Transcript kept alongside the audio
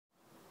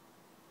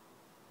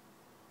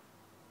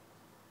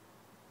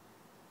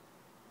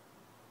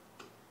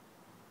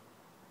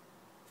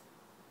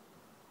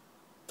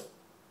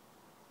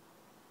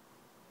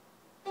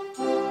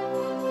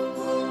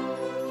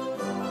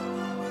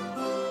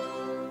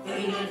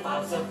39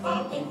 fobs of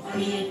fountain,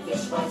 38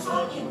 fishwives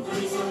honking,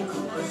 37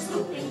 coopers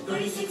scooping,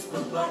 36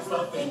 bootblocks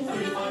buffing,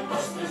 35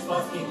 busters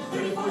busting,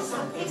 34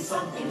 something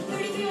something,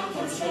 33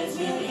 outcomes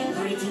transmitting,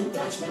 32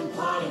 Dutchmen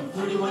plotting,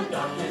 31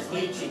 doctors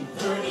bleaching,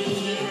 30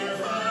 years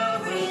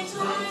average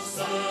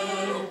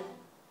lifespan.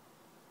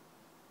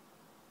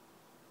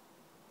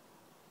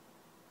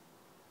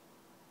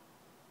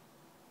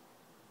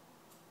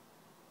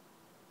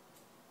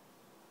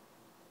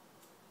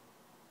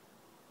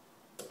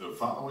 The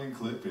following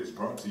clip is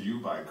brought to you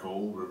by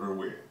Cold River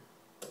Wind.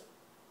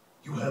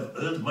 You have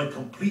earned my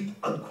complete,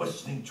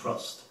 unquestioning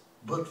trust.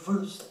 But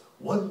first,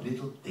 one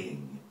little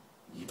thing.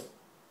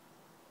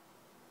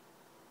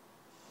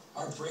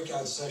 Our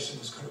breakout session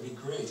is going to be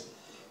great.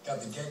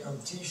 Got the Gecko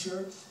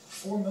t-shirt,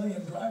 4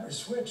 million drivers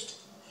switched.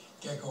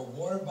 Gecko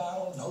water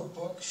bottle,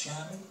 notebook,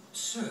 chamois.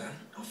 Sir,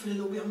 I feel a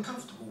little bit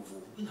uncomfortable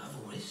with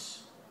all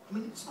this. I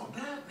mean, it's not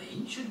about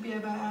me. It should be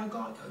about how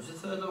Geico's the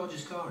third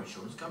largest car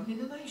insurance company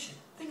in the nation.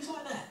 Things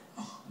like that.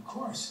 Oh, of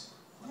course.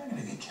 We're not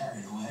going to get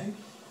carried away.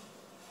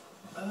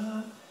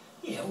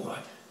 Yeah, all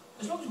right.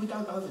 As long as we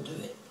don't overdo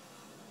it.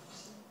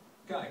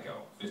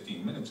 Geico.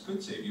 15 minutes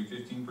could save you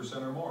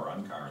 15% or more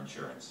on car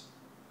insurance.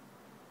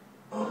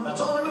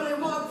 That's all I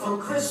really want for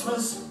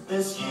Christmas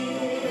this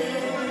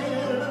year.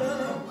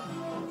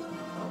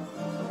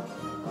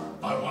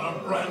 I want a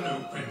brand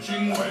new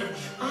pitching wedge.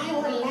 I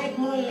would like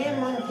more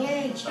lemon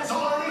cake. That's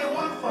all I really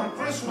want for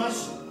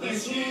Christmas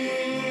this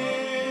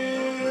year.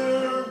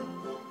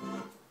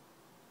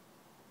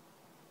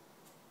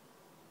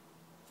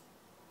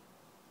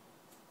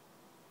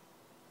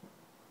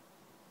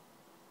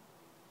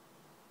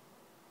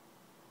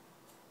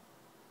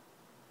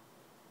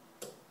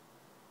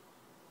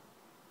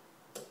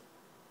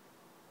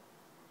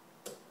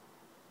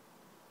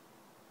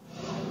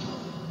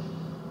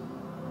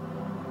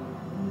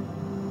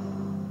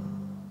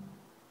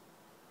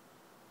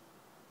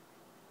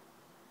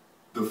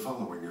 The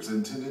following is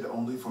intended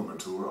only for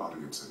mature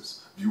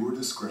audiences. Viewer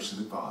discretion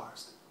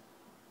advised.